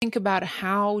think about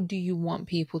how do you want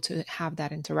people to have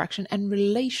that interaction and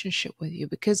relationship with you,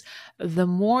 because the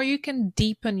more you can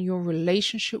deepen your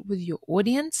relationship with your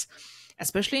audience,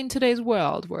 especially in today's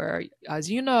world where, as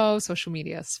you know, social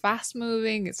media is fast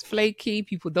moving, it's flaky,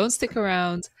 people don't stick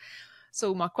around.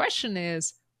 So my question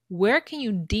is, where can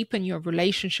you deepen your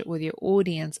relationship with your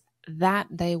audience that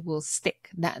they will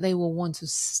stick, that they will want to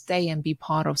stay and be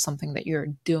part of something that you're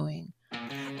doing?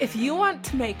 If you want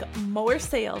to make more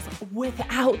sales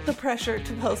without the pressure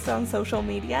to post on social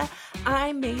media,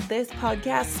 I made this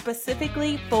podcast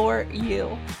specifically for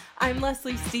you. I'm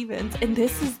Leslie Stevens, and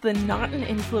this is the Not an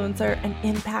Influencer, an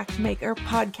Impact Maker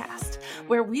podcast,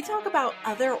 where we talk about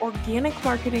other organic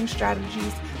marketing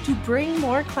strategies to bring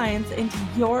more clients into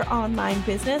your online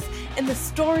business and the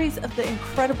stories of the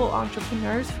incredible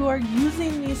entrepreneurs who are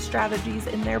using these strategies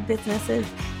in their businesses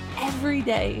every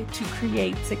day to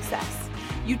create success.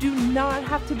 You do not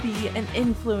have to be an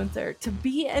influencer to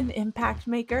be an impact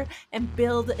maker and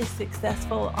build a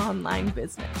successful online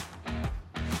business.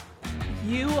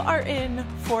 You are in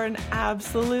for an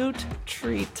absolute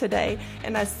treat today.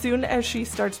 And as soon as she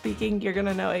starts speaking, you're going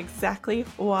to know exactly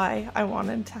why I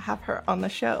wanted to have her on the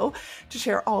show to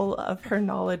share all of her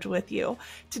knowledge with you.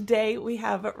 Today we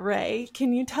have Ray.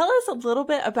 Can you tell us a little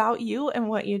bit about you and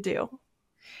what you do?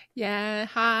 Yeah,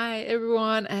 hi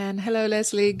everyone, and hello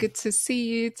Leslie. Good to see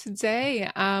you today.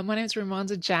 My name is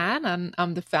Ramonda Jan, and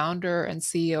I'm the founder and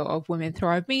CEO of Women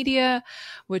Thrive Media,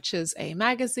 which is a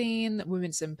magazine,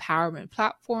 women's empowerment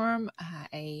platform,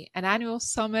 an annual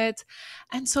summit,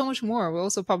 and so much more. We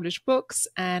also publish books,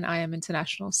 and I am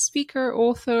international speaker,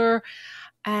 author,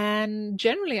 and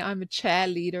generally I'm a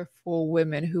cheerleader for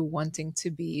women who wanting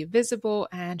to be visible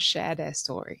and share their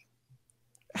story.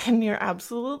 And you're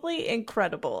absolutely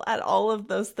incredible at all of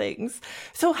those things.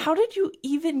 So how did you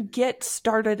even get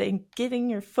started in getting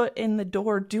your foot in the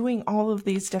door doing all of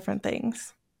these different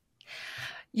things?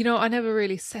 You know, I never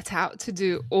really set out to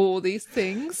do all these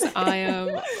things. I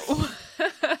am.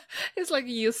 It's like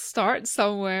you start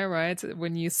somewhere, right?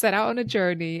 When you set out on a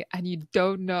journey and you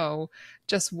don't know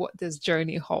just what this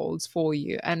journey holds for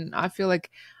you. And I feel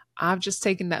like I've just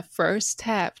taken that first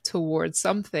step towards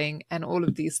something and all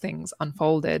of these things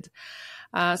unfolded.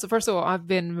 So first of all, I've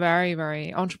been very,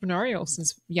 very entrepreneurial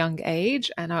since young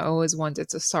age, and I always wanted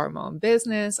to start my own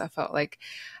business. I felt like,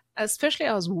 especially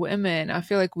as women, I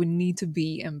feel like we need to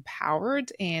be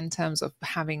empowered in terms of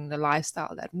having the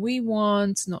lifestyle that we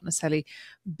want, not necessarily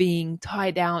being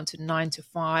tied down to 9 to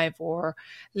 5 or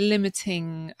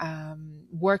limiting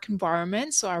work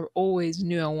environments. So I always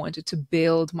knew I wanted to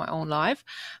build my own life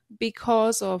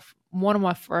because of one of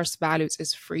my first values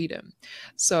is freedom.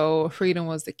 So freedom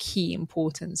was the key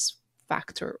importance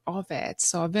factor of it.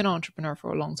 So I've been an entrepreneur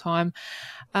for a long time.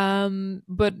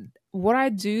 But what I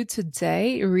do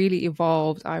today really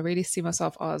evolved. I really see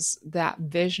myself as that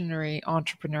visionary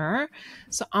entrepreneur.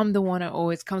 So I'm the one who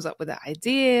always comes up with the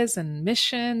ideas and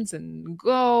missions and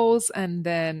goals. And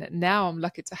then now I'm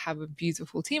lucky to have a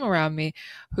beautiful team around me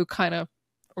who kind of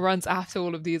runs after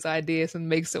all of these ideas and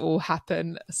makes it all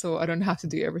happen. So I don't have to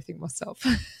do everything myself.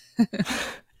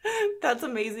 That's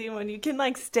amazing when you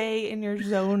can stay in your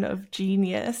zone of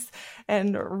genius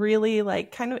and really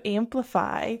kind of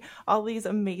amplify all these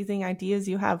amazing ideas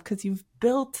you have because you've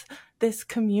built this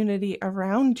community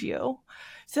around you.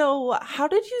 So how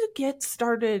did you get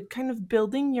started kind of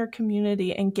building your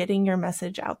community and getting your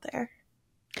message out there?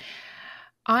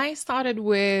 I started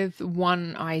with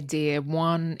one idea,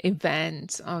 one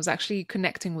event. I was actually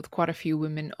connecting with quite a few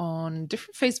women on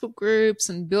different Facebook groups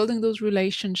and building those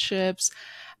relationships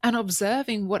and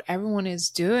observing what everyone is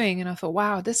doing. And I thought,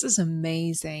 wow, this is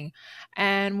amazing.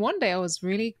 And one day I was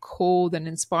really called and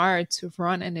inspired to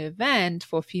run an event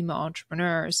for female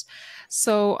entrepreneurs.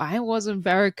 So I wasn't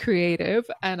very creative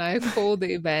and I called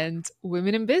the event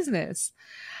Women in Business.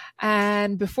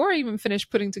 And before I even finished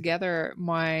putting together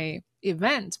my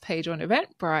event page on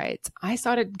Eventbrite, I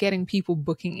started getting people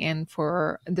booking in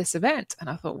for this event. And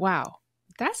I thought, wow,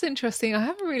 that's interesting. I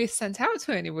haven't really sent out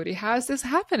to anybody. How is this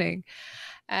happening?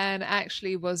 And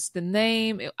actually was the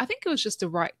name. I think it was just the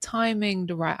right timing,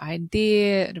 the right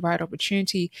idea, the right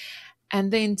opportunity,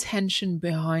 and the intention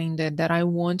behind it that I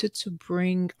wanted to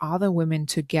bring other women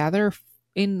together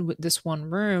in this one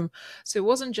room. So it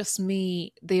wasn't just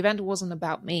me. The event wasn't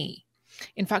about me.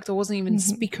 In fact, I wasn't even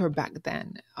speaker back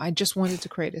then. I just wanted to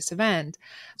create this event.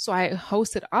 So I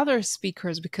hosted other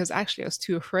speakers because actually I was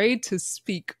too afraid to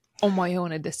speak on my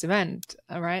own at this event.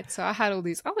 All right. So I had all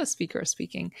these other speakers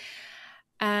speaking.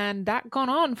 And that gone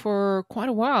on for quite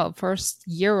a while. First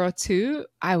year or two,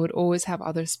 I would always have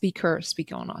other speakers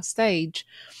speaking on our stage.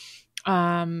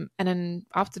 And then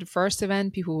after the first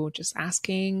event, people were just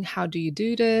asking, how do you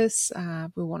do this?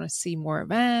 We want to see more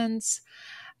events.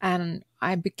 And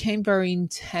I became very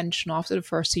intentional after the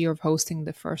first year of hosting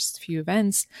the first few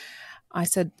events. I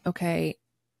said, okay,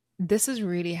 this is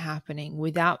really happening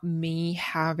without me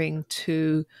having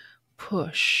to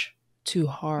push too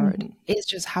hard. Mm-hmm. It's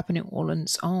just happening all on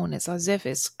its own. It's as if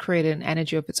it's created an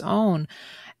energy of its own.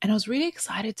 And I was really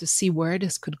excited to see where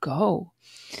this could go.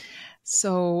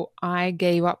 So I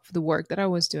gave up the work that I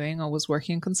was doing. I was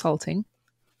working in consulting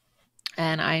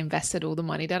and I invested all the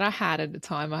money that I had at the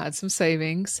time. I had some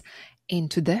savings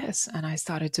into this and I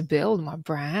started to build my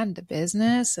brand, the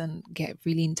business, and get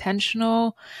really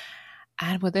intentional.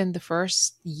 And within the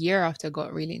first year after I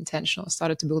got really intentional,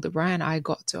 started to build a brand, I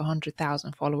got to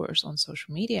 100,000 followers on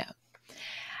social media.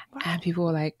 Wow. And people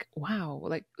were like, wow,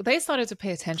 like they started to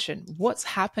pay attention. What's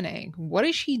happening? What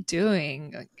is she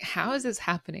doing? Like, how is this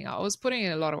happening? I was putting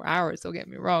in a lot of hours, don't get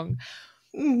me wrong,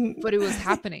 but it was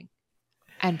happening.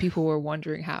 And people were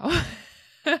wondering how.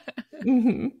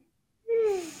 Mm-hmm.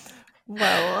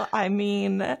 Well, I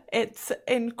mean, it's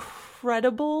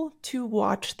incredible to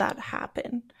watch that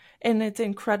happen. And it's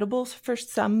incredible for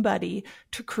somebody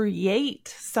to create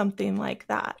something like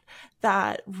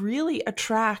that really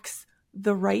attracts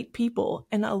the right people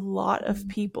and a lot of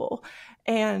people.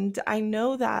 And I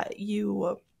know that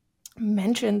you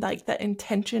mentioned like the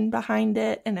intention behind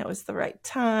it and it was the right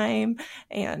time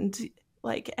and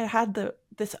like it had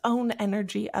this own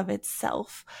energy of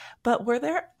itself. But were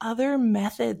there other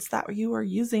methods that you were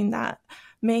using that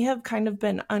may have kind of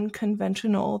been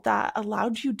unconventional that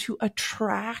allowed you to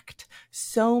attract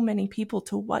so many people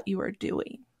to what you were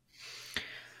doing?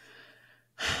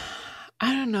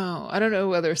 I don't know. I don't know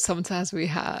whether sometimes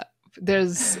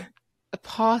there's a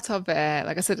part of it,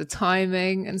 like I said, the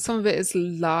timing, and some of it is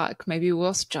luck. Maybe it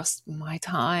was just my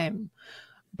time.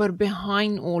 But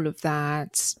behind all of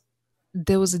that,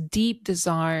 there was a deep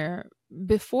desire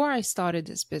before I started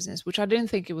this business, which I didn't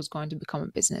think it was going to become a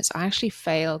business. I actually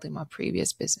failed in my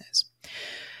previous business.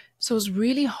 So it was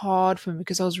really hard for me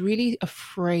because I was really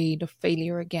afraid of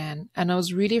failure again. And I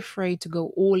was really afraid to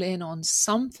go all in on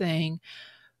something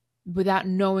without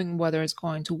knowing whether it's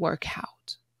going to work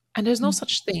out. And there's no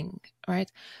such thing,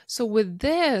 right? So with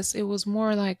this, it was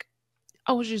more like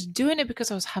I was just doing it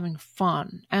because I was having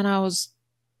fun. And I was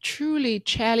truly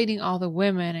cheerleading other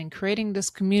women and creating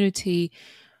this community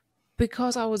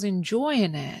because I was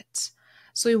enjoying it.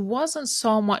 So it wasn't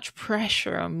so much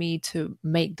pressure on me to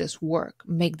make this work,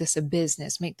 make this a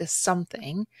business, make this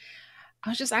something. I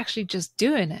was just actually just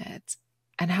doing it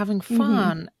and having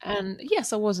fun. And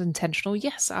yes, I was intentional.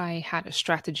 Yes, I had a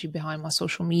strategy behind my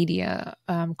social media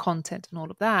content and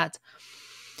all of that.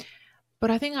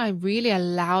 But I think I really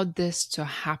allowed this to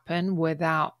happen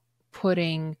without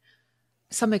putting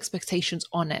some expectations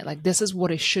on it. Like, this is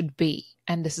what it should be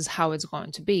and this is how it's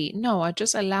going to be. No, I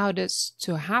just allowed this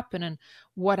to happen. And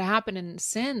what happened, and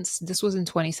since this was in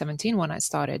 2017 when I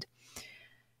started,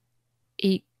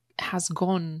 it has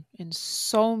gone in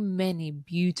so many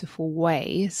beautiful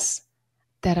ways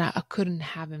that I couldn't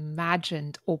have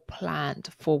imagined or planned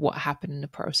for what happened in the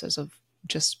process of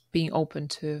just being open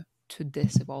to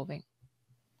this evolving.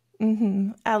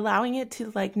 Allowing it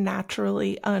to like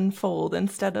naturally unfold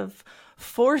instead of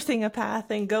forcing a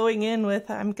path and going in with,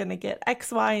 I'm going to get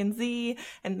X, Y, and Z,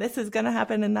 and this is going to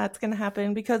happen and that's going to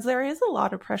happen, because there is a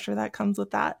lot of pressure that comes with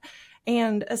that.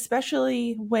 And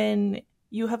especially when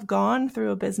you have gone through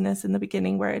a business in the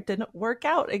beginning where it didn't work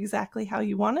out exactly how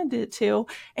you wanted it to,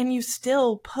 and you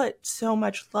still put so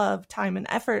much love, time, and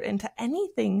effort into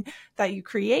anything that you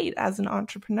create as an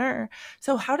entrepreneur.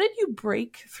 So how did you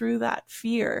break through that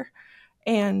fear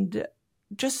and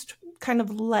just kind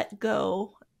of let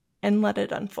go and let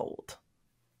it unfold?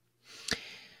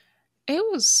 It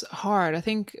was hard. I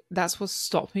think that's what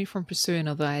stopped me from pursuing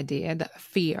another idea, that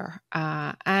fear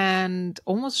and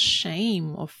almost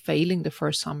shame of failing the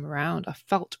first time around. I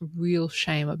felt real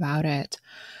shame about it.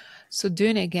 So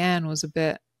doing it again was a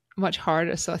bit much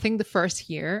harder. So I think the first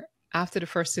year after the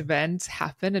first event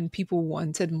happened and people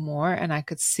wanted more and I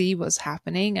could see what's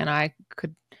happening and I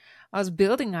was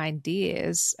building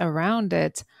ideas around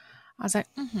it. I was like,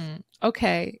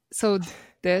 okay, so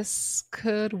this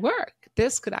could work.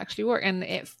 This could actually work. And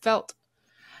it felt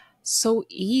so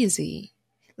easy.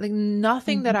 Like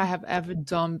nothing that I have ever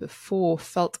done before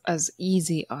felt as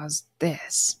easy as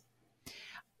this.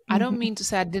 I don't mean to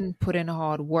say I didn't put in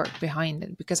hard work behind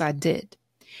it, because I did.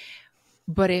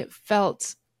 But it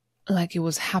felt like it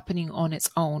was happening on its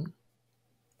own.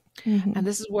 And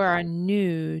this is where I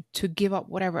knew to give up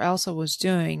whatever else I was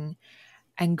doing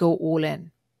and go all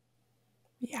in.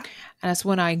 Yeah. And that's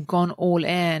when I gone all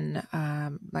in.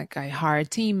 Like I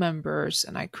hired team members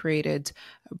and I created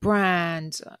a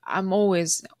brand. I'm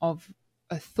always of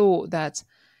a thought that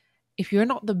if you're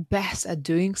not the best at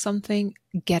doing something,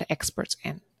 get experts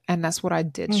in. And that's what I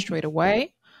did Mm-hmm. straight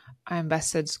away. I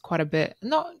invested quite a bit,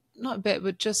 not a bit,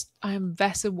 but just I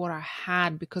invested what I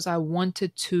had because I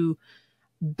wanted to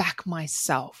back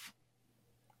myself.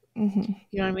 Mm-hmm.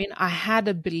 You know what I mean? I had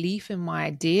a belief in my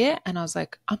idea and I was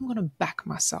like, I'm going to back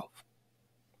myself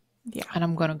Yeah. and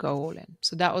I'm going to go all in.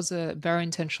 So that was a very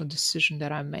intentional decision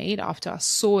that I made after I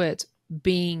saw it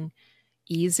being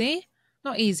easy.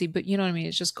 Not easy, but you know what I mean?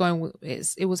 It's just going,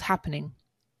 it was happening.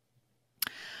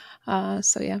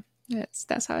 So yeah,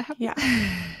 that's how it happened.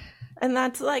 Yeah. And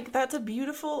that's a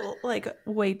beautiful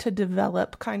way to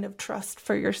develop kind of trust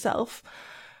for yourself.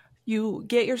 You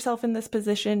get yourself in this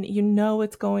position, you know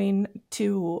it's going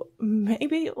to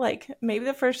maybe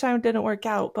the first time it didn't work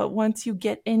out, but once you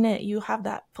get in it, you have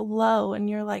that flow and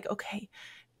you're like, okay,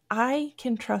 I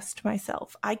can trust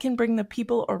myself. I can bring the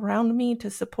people around me to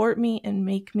support me and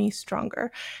make me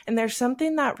stronger. And there's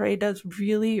something that Ray does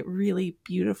really, really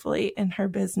beautifully in her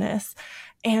business,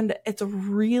 and it's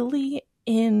really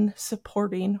in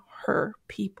supporting her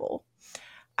people.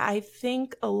 I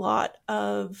think a lot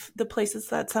of the places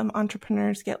that some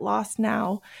entrepreneurs get lost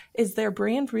now is their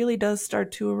brand really does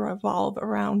start to revolve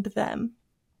around them.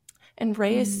 And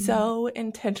Ray is so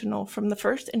intentional from the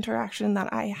first interaction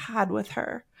that I had with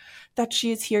her that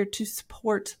she is here to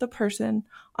support the person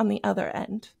on the other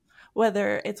end.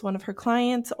 Whether it's one of her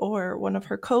clients or one of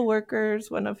her coworkers,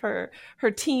 one of her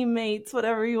teammates,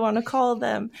 whatever you want to call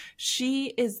them,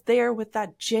 she is there with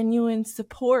that genuine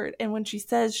support. And when she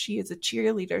says she is a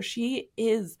cheerleader, she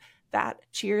is that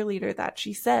cheerleader that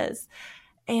she says.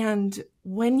 And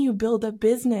when you build a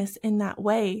business in that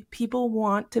way, people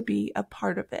want to be a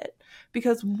part of it.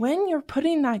 Because when you're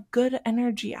putting that good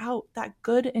energy out, that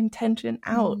good intention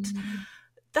out,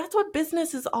 that's what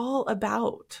business is all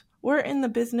about. We're in the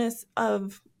business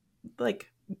of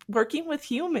working with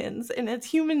humans, and it's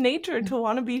human nature to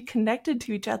want to be connected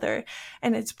to each other.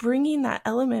 And it's bringing that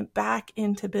element back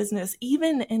into business,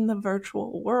 even in the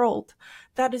virtual world.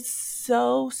 That is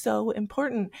so, so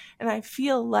important. And I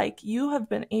feel like you have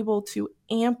been able to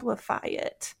amplify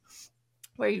it,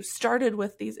 where you started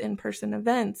with these in-person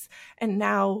events. And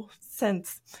now,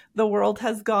 since the world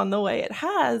has gone the way it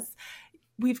has,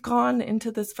 we've gone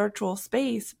into this virtual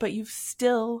space, but you've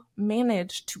still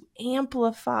managed to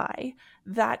amplify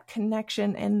that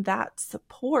connection and that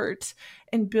support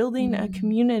and building a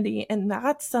community. And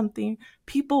that's something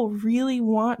people really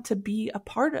want to be a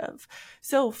part of.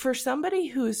 So for somebody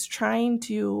who's trying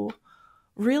to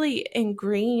really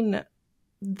ingrain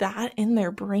that in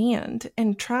their brand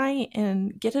and try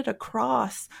and get it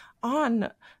across on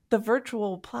the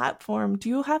virtual platform, do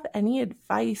you have any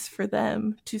advice for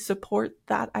them to support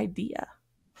that idea?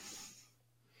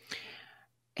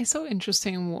 It's so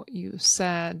interesting what you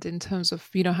said in terms of,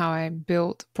 how I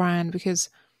built brand, because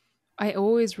I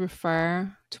always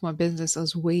refer to my business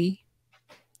as we,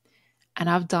 and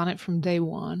I've done it from day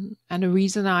one. And the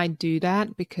reason I do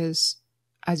that, because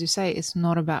as you say, it's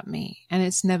not about me and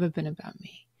it's never been about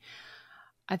me.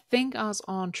 I think as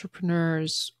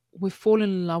entrepreneurs, we fall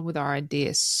in love with our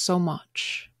ideas so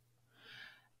much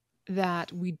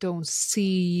that we don't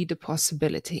see the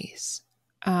possibilities,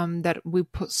 that we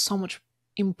put so much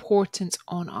importance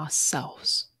on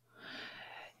ourselves.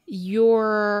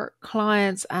 Your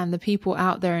clients and the people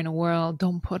out there in the world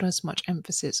don't put as much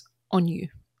emphasis on you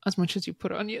as much as you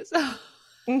put on yourself.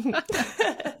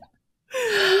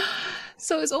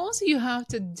 So it's also, you have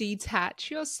to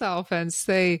detach yourself and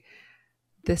say,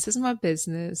 this is my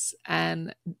business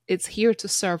and it's here to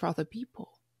serve other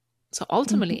people. So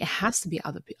ultimately it has to be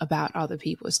about other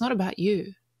people. It's not about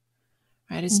you,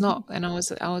 right? It's not, and I would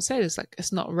say this,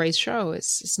 it's not Ray's show.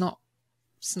 It's not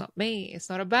me. It's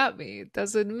not about me. It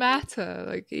doesn't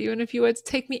matter. Even if you were to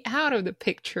take me out of the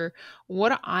picture,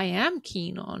 what I am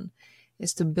keen on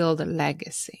is to build a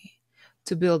legacy,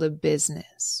 to build a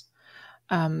business,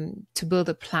 to build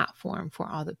a platform for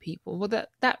other people. Well,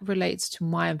 that relates to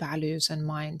my values and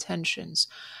my intentions.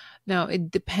 Now,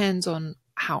 it depends on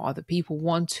how other people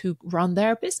want to run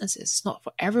their businesses. It's not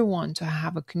for everyone to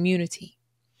have a community.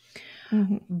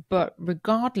 But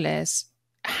regardless,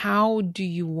 how do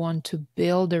you want to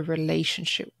build a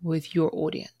relationship with your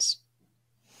audience?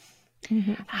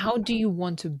 How do you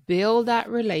want to build that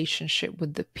relationship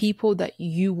with the people that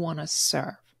you want to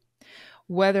serve?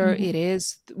 Whether it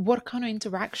is, what kind of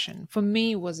interaction? For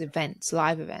me, it was events,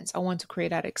 live events. I want to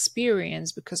create that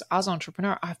experience because as an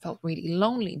entrepreneur, I felt really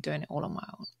lonely doing it all on my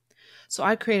own. So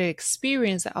I created an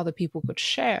experience that other people could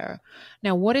share.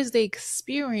 Now, what is the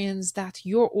experience that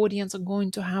your audience are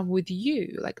going to have with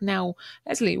you? Like now,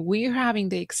 Leslie, we're having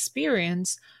the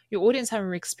experience, your audience having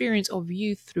an experience of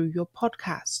you through your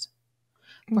podcast,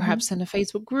 perhaps in a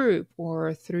Facebook group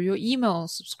or through your email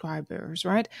subscribers,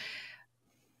 right?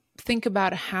 Think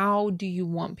about how do you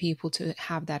want people to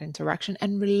have that interaction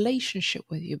and relationship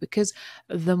with you, because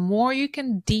the more you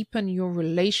can deepen your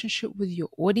relationship with your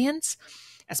audience,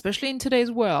 especially in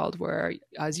today's world where,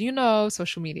 as you know,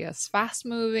 social media is fast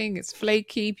moving, it's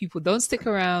flaky, people don't stick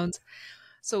around.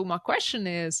 So my question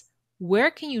is,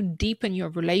 where can you deepen your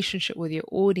relationship with your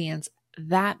audience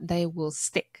that they will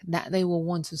stick, that they will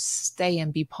want to stay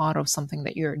and be part of something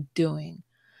that you're doing?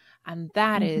 And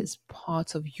that is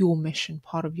part of your mission,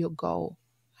 part of your goal.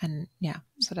 And yeah,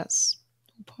 so that's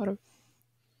part of.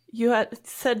 You had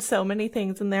said so many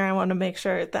things in there I want to make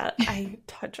sure that I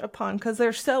touch upon, because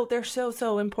they're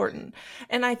so important.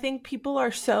 And I think people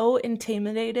are so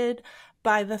intimidated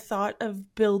by the thought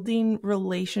of building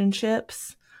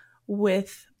relationships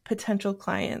with potential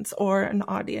clients or an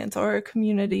audience or a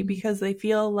community, because they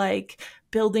feel like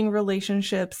building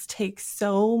relationships takes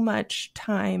so much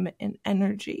time and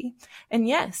energy. And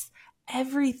yes,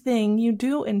 everything you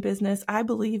do in business, I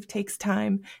believe, takes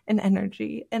time and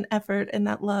energy and effort and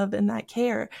that love and that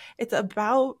care. It's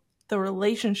about the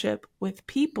relationship with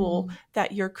people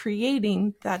that you're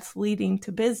creating that's leading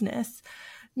to business.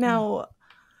 Now,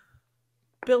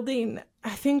 building,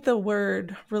 I think the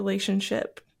word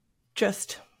relationship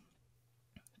just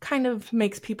kind of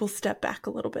makes people step back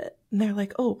a little bit. And they're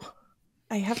like, oh,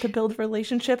 I have to build a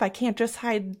relationship. I can't just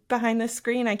hide behind the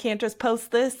screen. I can't just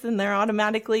post this and they're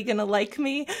automatically going to like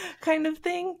me, kind of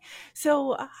thing.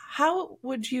 So how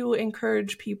would you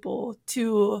encourage people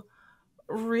to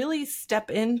really step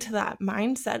into that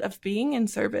mindset of being in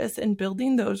service and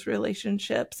building those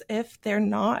relationships if they're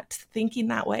not thinking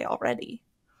that way already?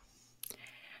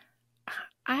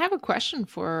 I have a question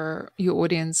for your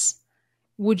audience.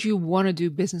 Would you want to do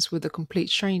business with a complete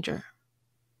stranger?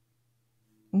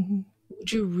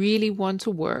 Would you really want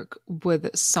to work with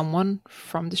someone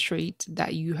from the street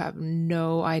that you have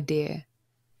no idea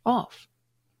of?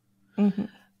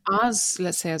 As,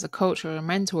 let's say, as a coach or a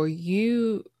mentor,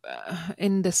 you,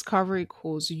 in discovery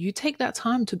calls, you take that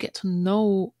time to get to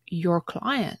know your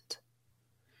client.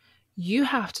 You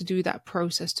have to do that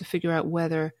process to figure out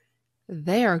whether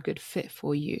they are a good fit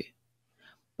for you.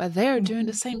 But they're doing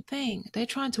the same thing. They're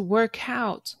trying to work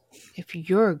out if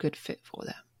you're a good fit for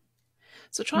them.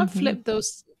 So try and flip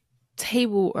those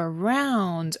table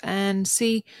around and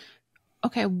see,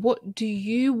 okay, what do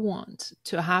you want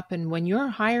to happen when you're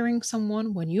hiring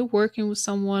someone, when you're working with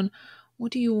someone?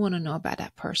 What do you want to know about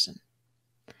that person?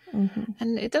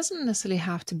 And it doesn't necessarily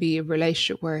have to be a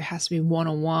relationship where it has to be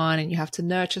one-on-one and you have to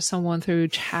nurture someone through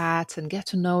chat and get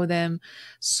to know them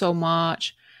so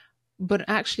much. But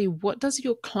actually, what does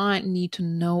your client need to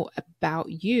know about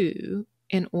you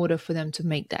in order for them to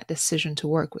make that decision to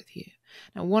work with you?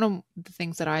 Now, one of the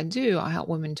things that I do, I help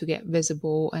women to get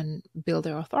visible and build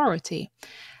their authority.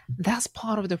 That's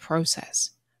part of the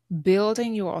process,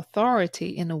 building your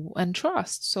authority and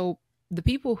trust. So the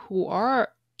people who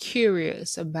are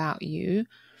curious about you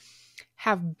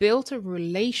have built a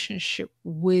relationship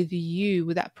with you,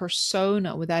 with that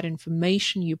persona, with that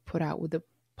information you put out, with the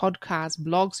podcasts,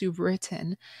 blogs you've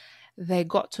written. They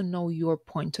got to know your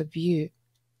point of view,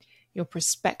 your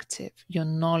perspective, your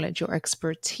knowledge, your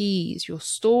expertise, your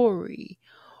story.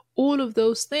 All of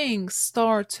those things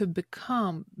start to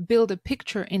build a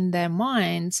picture in their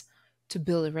minds to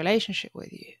build a relationship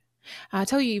with you. I'll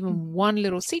tell you even one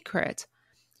little secret.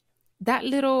 That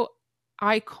little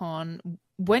icon,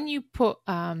 when you put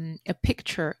a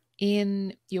picture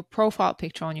in your profile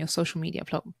picture on your social media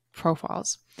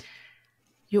profiles,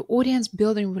 your audience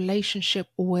building relationship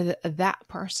with that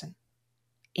person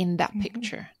in that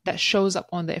picture that shows up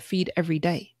on their feed every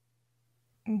day.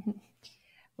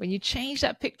 When you change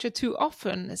that picture too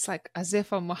often, it's like as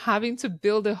if I'm having to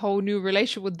build a whole new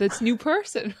relationship with this new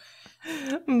person.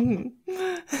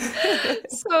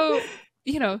 So,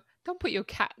 don't put your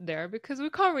cat there, because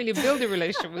we can't really build a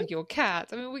relationship with your cat.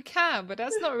 I mean, we can, but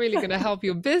that's not really going to help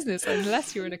your business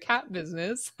unless you're in a cat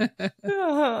business.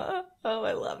 Oh,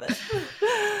 I love it.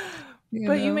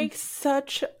 You make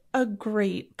such a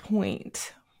great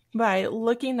point by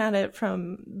looking at it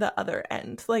from the other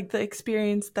end, like the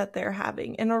experience that they're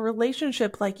having. In a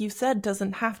relationship, like you said,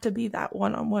 doesn't have to be that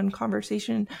one-on-one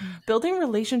conversation. Building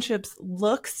relationships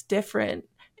looks different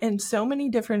in so many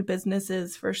different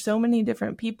businesses for so many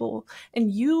different people,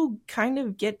 and you kind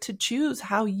of get to choose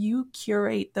how you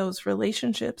curate those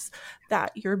relationships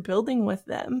that you're building with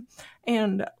them.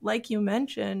 And like you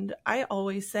mentioned, I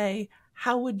always say,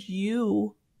 how would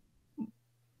you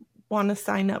want to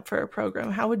sign up for a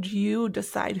program? How would you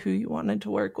decide who you wanted to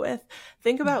work with?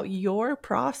 Think about your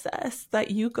process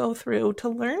that you go through to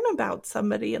learn about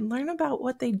somebody and learn about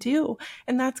what they do.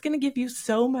 And that's going to give you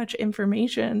so much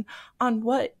information on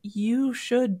what you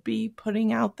should be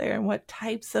putting out there and what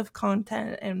types of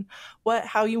content and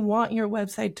how you want your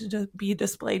website to be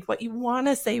displayed, what you want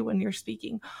to say when you're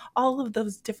speaking, all of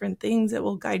those different things that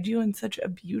will guide you in such a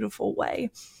beautiful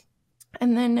way.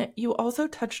 And then you also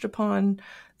touched upon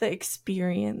the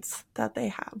experience that they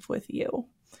have with you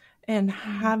and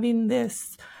having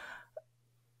this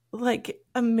like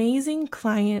amazing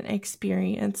client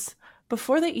experience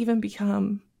before they even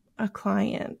become a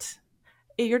client.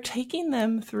 You're taking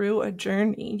them through a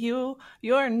journey. You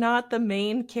are not the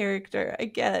main character.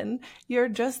 Again, you're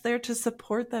just there to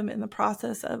support them in the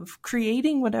process of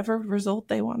creating whatever result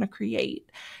they want to create.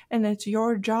 And it's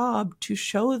your job to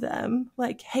show them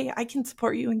like, hey, I can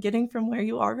support you in getting from where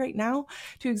you are right now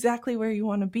to exactly where you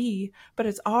want to be. But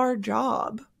it's our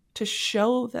job to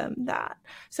show them that.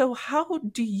 So how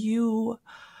do you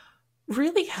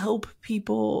really help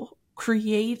people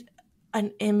create an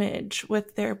image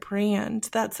with their brand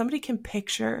that somebody can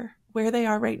picture where they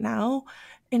are right now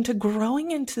into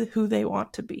growing into who they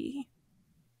want to be?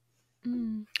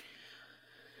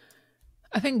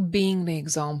 I think being the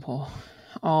example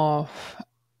of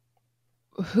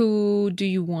who do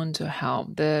you want to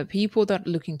help, the people that are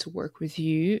looking to work with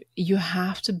you, you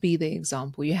have to be the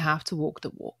example. You have to walk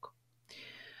the walk.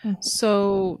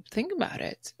 So think about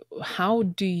it. How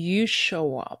do you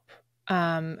show up?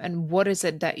 And what is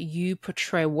it that you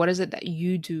portray? What is it that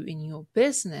you do in your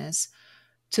business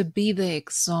to be the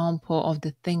example of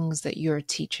the things that you're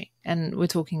teaching? And we're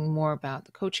talking more about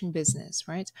the coaching business,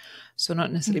 right? So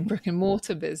not necessarily brick and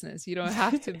mortar business. You don't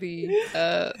have to be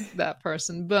that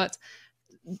person, but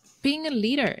being a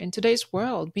leader in today's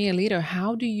world, being a leader,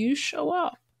 how do you show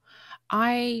up?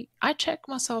 I check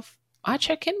myself. I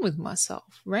check in with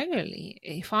myself regularly.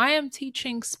 If I am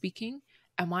teaching speaking,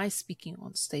 am I speaking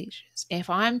on stages? If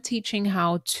I'm teaching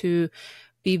how to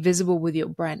be visible with your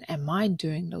brand, am I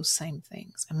doing those same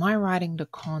things? Am I writing the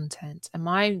content? Am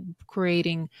I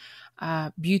creating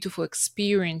beautiful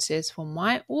experiences for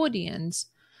my audience?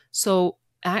 So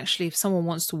actually, if someone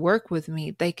wants to work with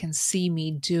me, they can see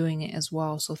me doing it as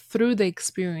well. So through the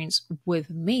experience with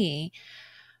me,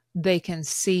 they can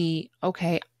see,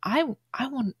 okay, I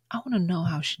want to know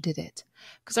how she did it.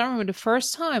 Because I remember the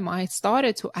first time I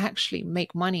started to actually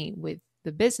make money with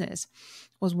the business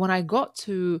was when I got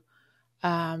to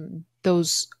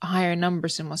those higher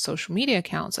numbers in my social media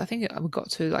accounts. I think I got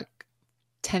to like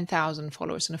 10,000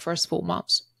 followers in the first 4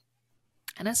 months.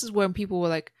 And this is when people were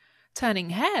like turning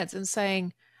heads and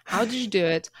saying, how did you do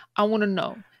it? I want to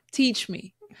know. Teach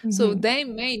me. So they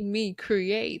made me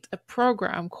create a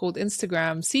program called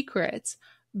Instagram Secrets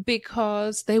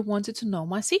because they wanted to know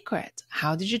my secret.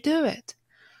 How did you do it?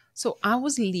 So I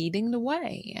was leading the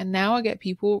way. And now I get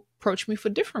people approach me for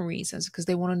different reasons because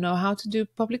they want to know how to do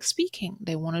public speaking.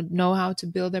 They want to know how to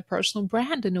build their personal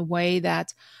brand in a way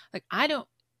that, like,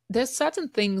 there's certain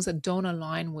things that don't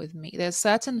align with me. There's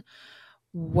certain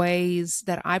ways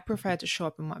that I prefer to show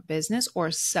up in my business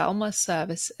or sell my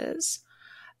services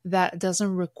that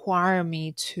doesn't require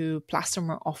me to plaster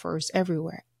my offers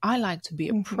everywhere. I like to be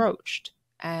approached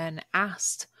and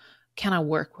asked, can I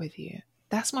work with you?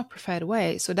 That's my preferred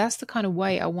way. So that's the kind of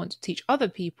way I want to teach other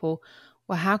people.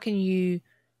 Well, how can you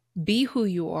be who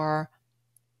you are,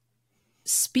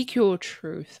 speak your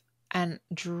truth, and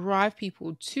drive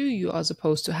people to you as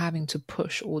opposed to having to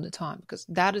push all the time? Because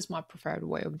that is my preferred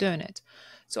way of doing it.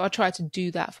 So I try to do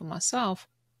that for myself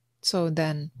so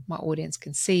then my audience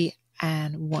can see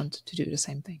and want to do the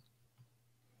same thing.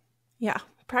 Yeah.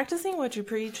 Practicing what you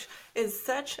preach is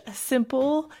such a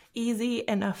simple, easy,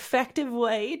 and effective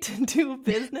way to do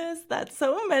business that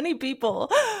so many people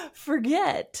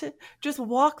forget. Just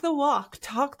walk the walk,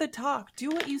 talk the talk, do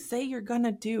what you say you're going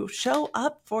to do, show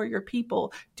up for your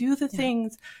people, do the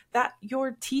things that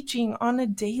you're teaching on a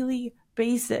daily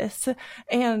basis.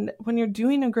 And when you're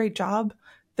doing a great job,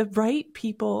 the right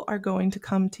people are going to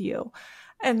come to you.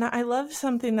 And I love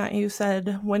something that you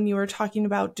said when you were talking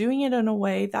about doing it in a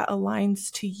way that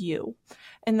aligns to you.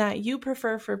 and that you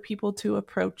prefer for people to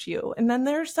approach you. And then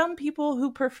there are some people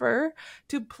who prefer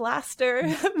to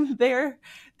plaster their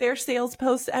sales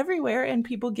posts everywhere and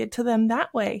people get to them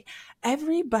that way.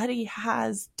 Everybody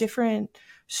has different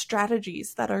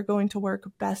strategies that are going to work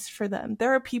best for them.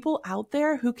 There are people out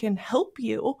there who can help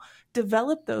you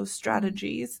develop those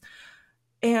strategies,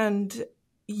 and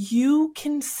you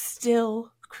can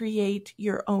still create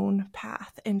your own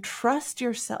path and trust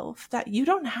yourself that you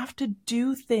don't have to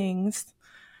do things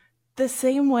the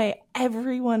same way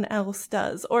everyone else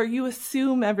does, or you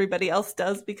assume everybody else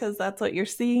does because that's what you're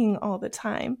seeing all the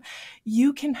time.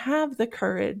 You can have the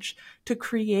courage to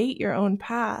create your own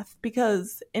path,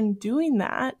 because in doing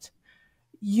that,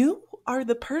 you are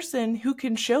the person who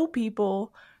can show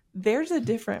people there's a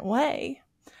different way.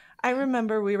 I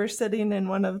remember we were sitting in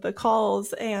one of the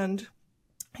calls and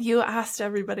you asked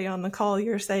everybody on the call,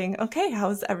 you're saying, okay,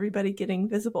 how's everybody getting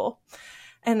visible?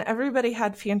 And everybody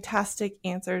had fantastic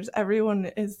answers. Everyone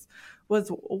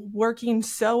was working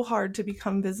so hard to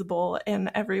become visible, and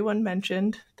everyone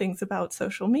mentioned things about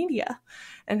social media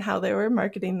and how they were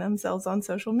marketing themselves on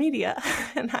social media.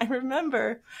 And I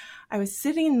remember I was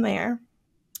sitting there,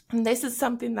 and this is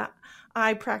something that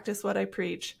I practice what I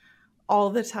preach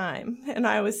all the time. And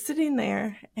I was sitting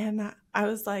there and I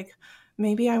was like,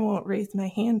 maybe I won't raise my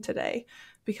hand today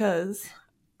because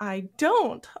I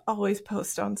don't always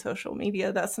post on social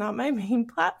media. That's not my main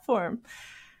platform.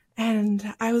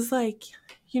 And I was like,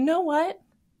 you know what?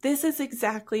 This is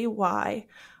exactly why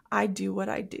I do what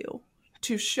I do,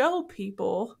 to show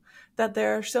people that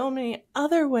there are so many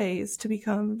other ways to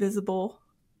become visible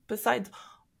besides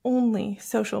only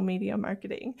social media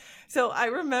marketing. So I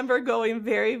remember going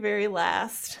very, very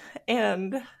last,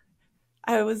 and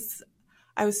I was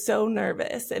so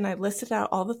nervous, and I listed out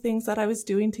all the things that I was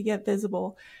doing to get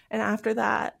visible. And after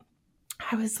that,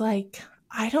 I was like,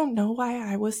 I don't know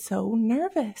why I was so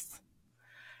nervous.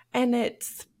 And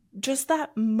it's just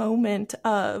that moment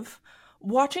of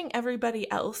watching everybody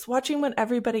else, watching what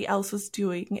everybody else was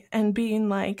doing and being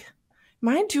like, am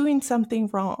I doing something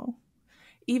wrong?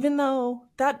 Even though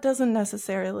that doesn't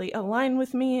necessarily align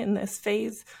with me in this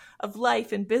phase of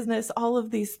life and business, all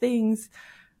of these things,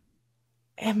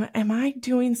 am I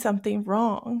doing something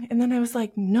wrong? And then I was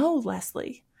like, no,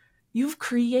 Leslie, you've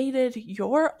created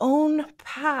your own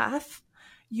path.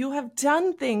 You have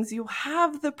done things. You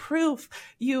have the proof.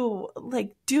 You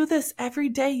do this every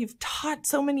day. You've taught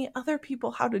so many other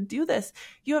people how to do this.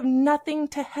 You have nothing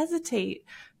to hesitate,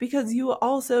 because you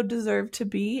also deserve to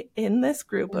be in this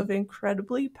group of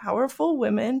incredibly powerful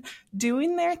women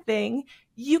doing their thing.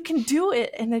 You can do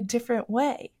it in a different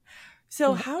way.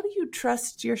 So how do you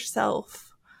trust yourself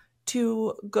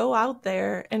to go out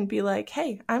there and be like,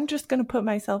 hey, I'm just going to put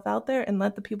myself out there and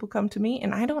let the people come to me,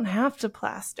 and I don't have to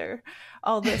plaster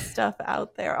all this stuff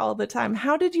out there all the time?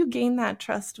 How did you gain that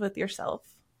trust with yourself?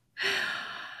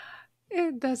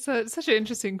 That's such an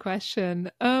interesting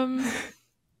question. I've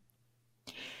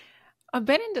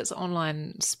been in this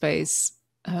online space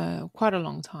quite a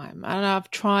long time, and I've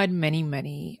tried many,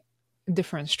 many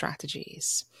different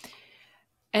strategies.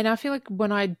 And I feel like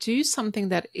when I do something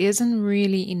that isn't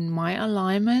really in my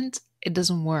alignment, it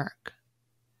doesn't work.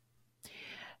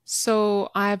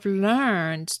 So I've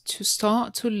learned to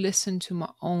start to listen to my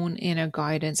own inner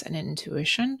guidance and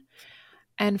intuition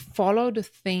and follow the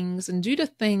things and do the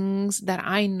things that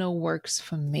I know works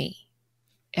for me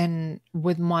and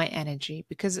with my energy,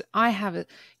 because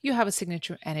you have a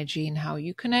signature energy in how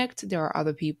you connect. There are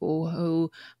other people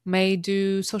who may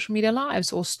do social media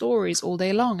lives or stories all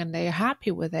day long and they're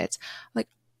happy with it. Like,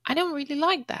 I don't really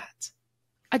like that.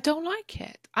 I don't like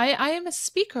it. I am a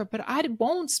speaker, but I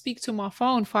won't speak to my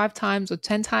phone 5 times or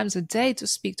 10 times a day to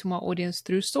speak to my audience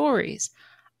through stories.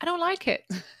 I don't like it.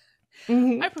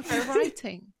 I prefer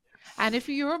writing. And if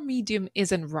your medium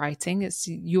isn't writing, it's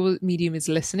your medium is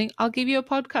listening, I'll give you a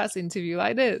podcast interview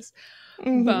like this.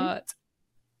 But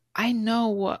I know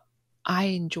what I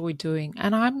enjoy doing,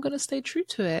 and I'm going to stay true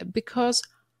to it, because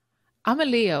I'm a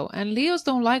Leo, and Leos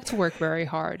don't like to work very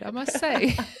hard, I must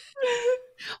say.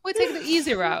 We take the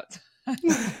easy route.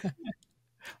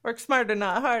 Work smarter,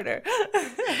 not harder.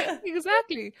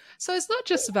 Exactly. So it's not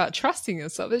just about trusting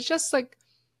yourself. It's just like,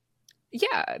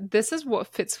 yeah, this is what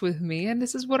fits with me and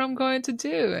this is what I'm going to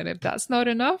do. And if that's not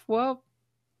enough, well,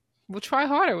 we'll try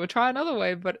harder. We'll try another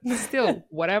way, but still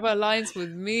whatever aligns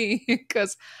with me.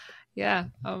 Because I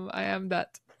am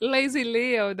that lazy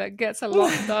Leo that gets a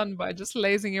lot done by just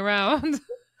lazing around.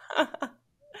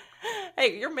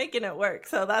 Hey, you're making it work,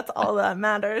 so that's all that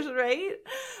matters, right?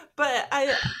 But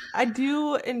I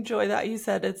do enjoy that you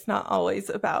said it's not always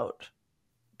about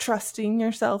trusting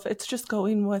yourself. It's just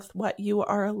going with what you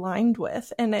are aligned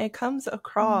with. And it comes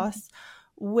across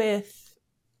with,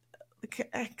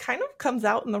 it kind of comes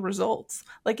out in the results.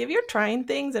 Like if you're trying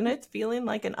things and it's feeling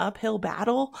like an uphill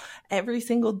battle every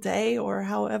single day or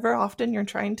however often you're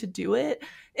trying to do it,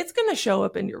 it's going to show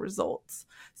up in your results.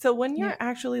 So when you're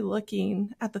actually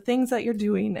looking at the things that you're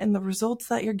doing and the results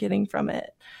that you're getting from it,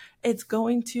 it's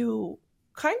going to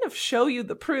kind of show you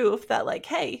the proof that like,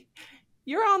 hey,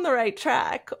 you're on the right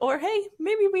track, or hey,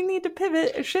 maybe we need to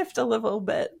pivot or shift a little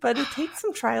bit, but it takes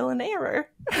some trial and error.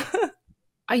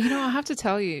 I have to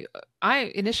tell you,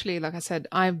 I initially, like I said,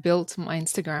 I built my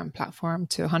Instagram platform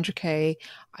to 100K.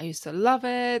 I used to love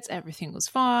it. Everything was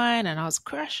fine and I was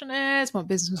crushing it. My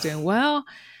business was doing well.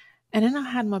 And then I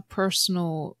had my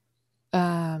personal,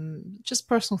 just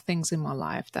personal things in my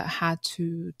life that had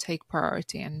to take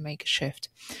priority and make a shift.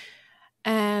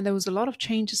 And there was a lot of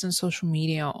changes in social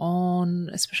media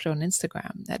especially on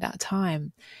Instagram at that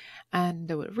time. And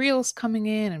there were reels coming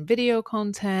in and video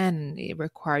content, and it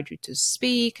required you to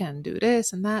speak and do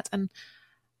this and that. And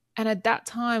at that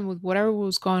time, with whatever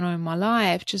was going on in my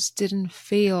life, just didn't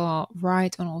feel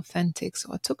right and authentic.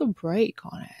 So I took a break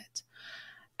on it.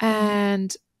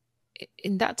 And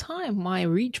in that time, my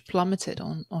reach plummeted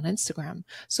on Instagram.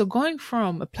 So going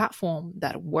from a platform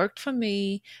that worked for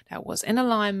me, that was in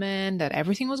alignment, that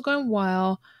everything was going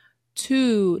well,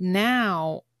 to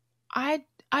now, I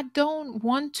don't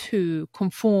want to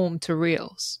conform to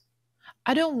reels.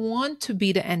 I don't want to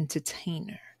be the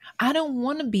entertainer. I don't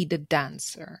want to be the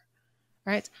dancer,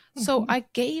 right? Mm-hmm. So I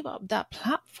gave up that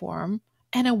platform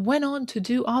and I went on to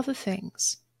do other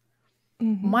things.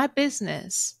 Mm-hmm. My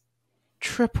business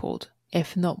tripled,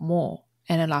 if not more,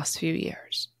 in the last few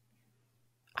years.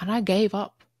 And I gave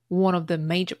up one of the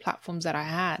major platforms that I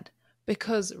had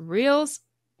because reels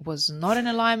was not in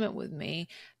alignment with me.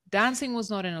 Dancing was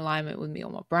not in alignment with me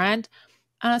or my brand.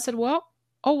 And I said, well,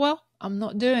 I'm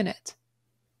not doing it.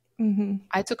 Mm-hmm.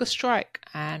 I took a strike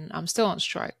and I'm still on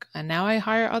strike. And now I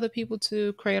hire other people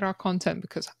to create our content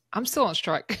because I'm still on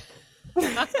strike.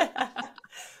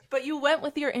 But you went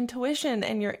with your intuition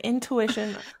and your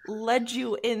intuition led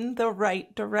you in the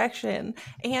right direction.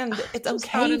 And it's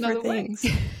okay for things.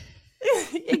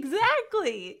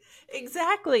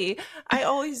 Exactly. I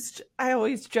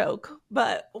always joke,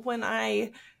 but when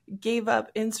I gave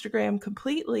up Instagram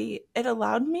completely, it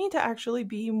allowed me to actually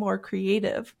be more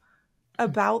creative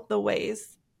about the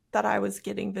ways that I was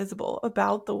getting visible,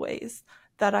 about the ways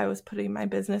that I was putting my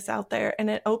business out there. And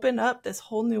it opened up this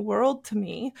whole new world to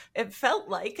me. It felt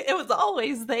like it was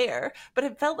always there, but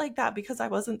it felt like that because I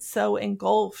wasn't so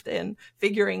engulfed in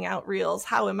figuring out reels.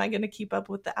 How am I going to keep up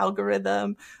with the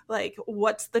algorithm? Like,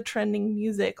 what's the trending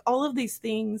music? All of these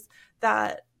things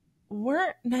that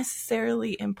weren't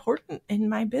necessarily important in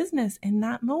my business in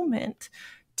that moment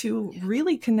to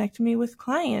really connect me with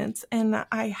clients. And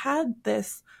I had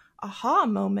this aha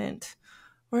moment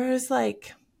where it's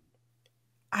like,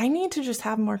 I need to just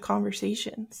have more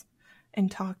conversations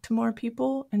and talk to more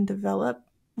people and develop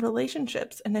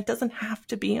relationships. And it doesn't have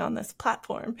to be on this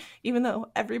platform, even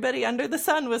though everybody under the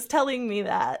sun was telling me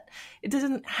that. It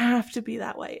doesn't have to be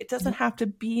that way. It doesn't have to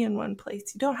be in one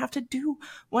place. You don't have to do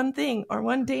one thing or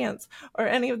one dance or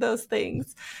any of those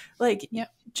things. Like,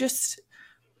 just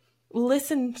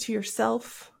listen to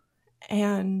yourself.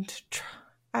 And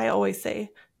I always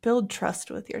say, build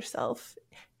trust with yourself.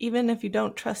 Even if you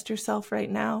don't trust yourself right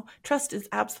now, trust is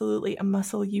absolutely a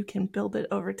muscle. You can build it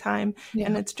over time. Yeah.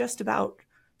 And it's just about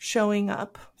showing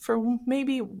up for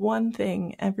maybe one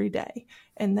thing every day.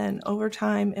 And then over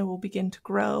time, it will begin to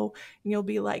grow. And you'll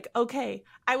be like, okay,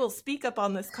 I will speak up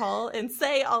on this call and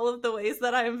say all of the ways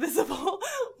that I am visible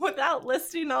without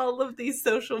listing all of these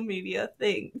social media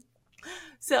things.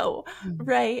 So,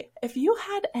 Ray, if you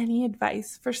had any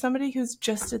advice for somebody who's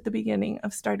just at the beginning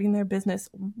of starting their business,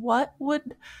 what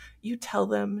would you tell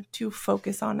them to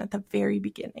focus on at the very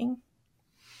beginning?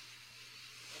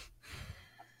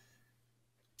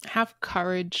 Have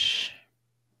courage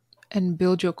and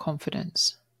build your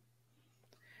confidence.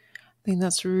 I think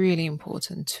that's really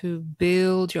important, to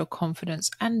build your confidence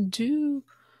and do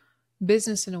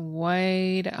business in a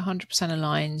way that 100%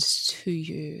 aligns to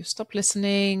you. Stop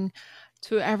listening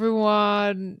to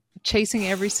everyone, chasing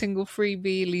every single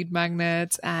freebie, lead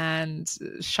magnet, and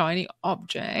shiny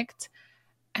object,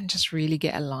 and just really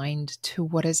get aligned to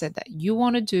what is it that you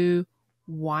want to do.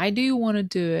 Why do you want to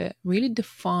do it? Really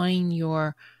define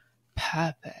your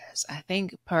purpose. I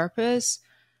think purpose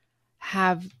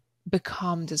have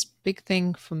become this big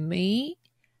thing for me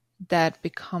that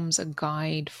becomes a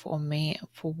guide for me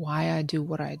for why I do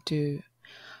what I do.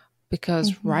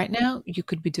 Because right now you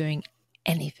could be doing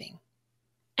anything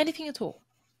at all.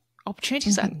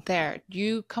 Opportunities are there.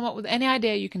 You come up with any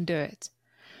idea, you can do it.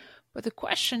 But the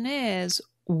question is,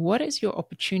 what is your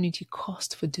opportunity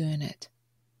cost for doing it?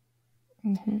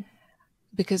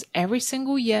 Because every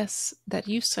single yes that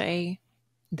you say,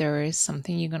 there is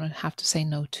something you're going to have to say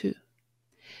no to.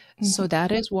 So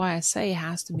that is why I say it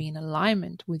has to be in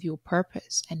alignment with your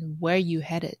purpose and where you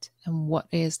headed and what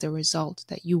is the result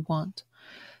that you want.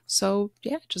 So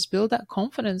yeah, just build that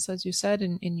confidence, as you said,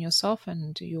 in yourself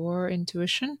and your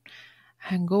intuition,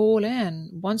 and go all in.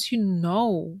 Once you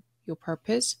know your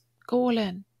purpose, go all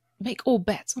in. Make all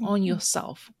bets on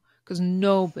yourself. Because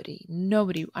nobody,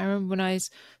 I remember when I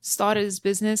started this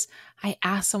business, I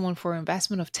asked someone for an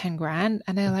investment of 10 grand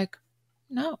and they're like,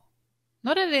 no.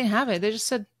 Not that they didn't have it. They just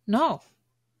said, no.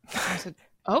 I said,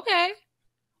 okay,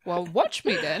 well, watch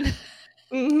me then.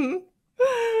 And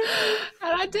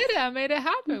I did it. I made it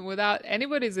happen without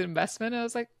anybody's investment. I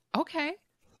was like, okay,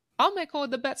 I'll make all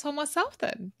the bets on myself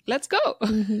then. Let's go.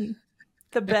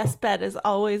 The best bet is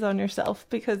always on yourself,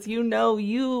 because you know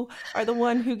you are the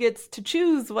one who gets to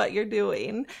choose what you're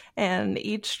doing, and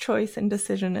each choice and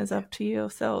decision is up to you.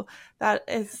 So that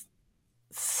is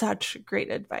such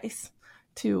great advice,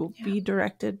 to be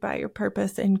directed by your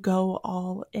purpose and go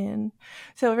all in.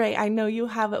 So Ray, I know you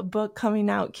have a book coming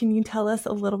out. Can you tell us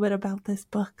a little bit about this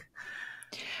book?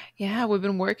 Yeah, we've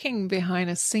been working behind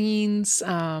the scenes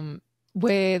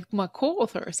with my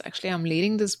co-authors. Actually, I'm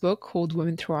leading this book called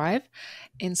Women Thrive,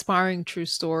 inspiring true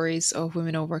stories of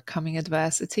women overcoming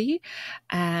adversity.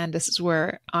 And this is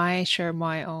where I share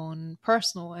my own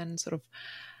personal and sort of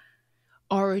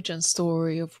origin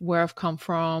story of where I've come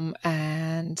from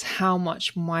and how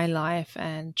much my life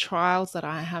and trials that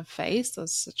I have faced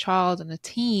as a child and a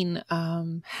teen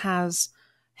has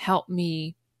helped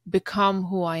me become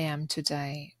who I am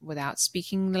today, without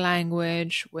speaking the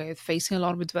language, with facing a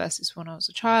lot of adversities when I was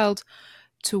a child,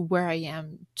 to where I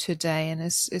am today. And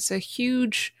it's a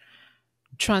huge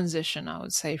transition, I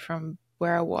would say, from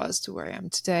where I was to where I am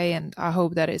today. And I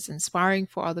hope that it's inspiring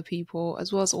for other people,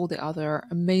 as well as all the other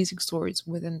amazing stories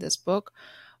within this book.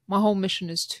 My whole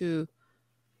mission is to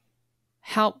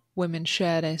help women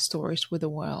share their stories with the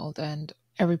world. And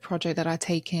every project that I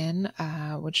take in,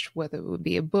 whether it would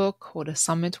be a book or the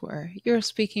summit where you're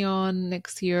speaking on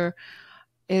next year,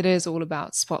 it is all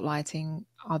about spotlighting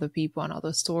other people and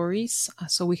other stories,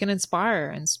 so we can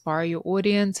inspire your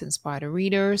audience, inspire the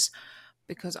readers,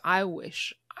 because I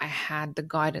wish I had the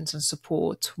guidance and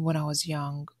support when I was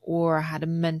young, or I had a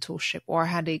mentorship, or I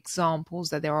had the examples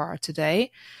that there are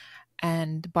today.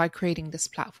 And by creating this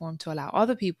platform to allow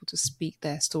other people to speak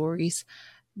their stories,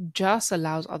 just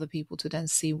allows other people to then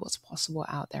see what's possible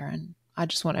out there. And I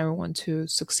just want everyone to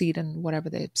succeed in whatever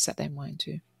they've set their mind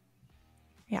to.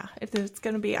 Yeah, it's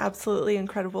going to be absolutely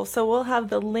incredible. So we'll have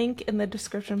the link in the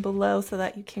description below so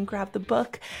that you can grab the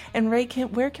book. And Ray,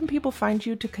 where can people find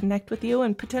you to connect with you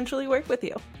and potentially work with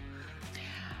you?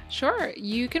 Sure.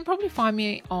 You can probably find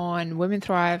me on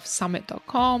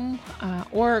womenthrivesummit.com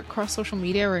or across social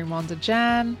media, Raymonda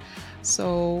Jan.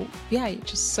 So yeah, you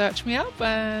just search me up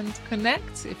and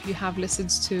connect. If you have listened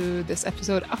to this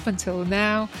episode up until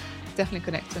now, definitely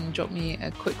connect and drop me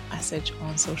a quick message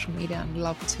on social media. I'd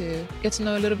love to get to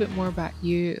know a little bit more about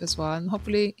you as well, and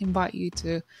hopefully invite you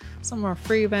to some of our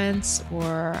free events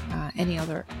or any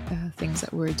other things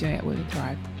that we're doing at Women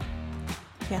Thrive.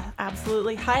 Yeah,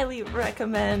 absolutely. Highly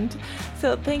recommend.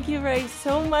 So thank you, Ray,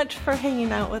 so much for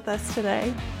hanging out with us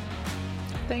today.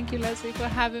 Thank you, Leslie, for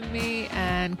having me,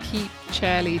 and keep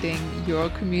cheerleading your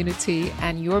community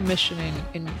and your mission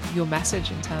in your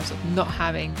message in terms of not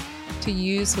having to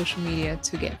use social media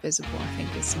to get visible. I think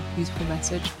it's a beautiful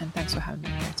message, and thanks for having me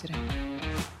here today.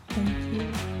 Thank you.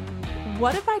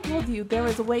 What if I told you there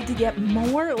was a way to get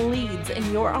more leads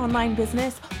in your online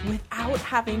business without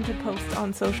having to post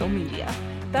on social media?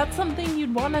 That's something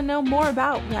you'd want to know more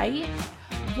about, right?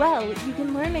 Well, you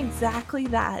can learn exactly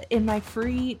that in my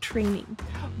free training,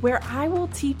 where I will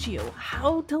teach you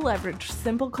how to leverage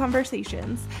simple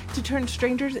conversations to turn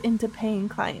strangers into paying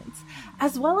clients,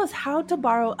 as well as how to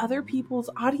borrow other people's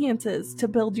audiences to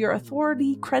build your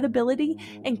authority, credibility,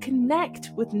 and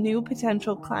connect with new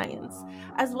potential clients,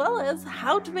 as well as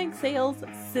how to make sales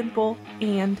simple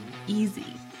and easy.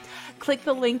 Click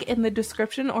the link in the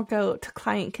description or go to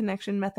Client Connection Method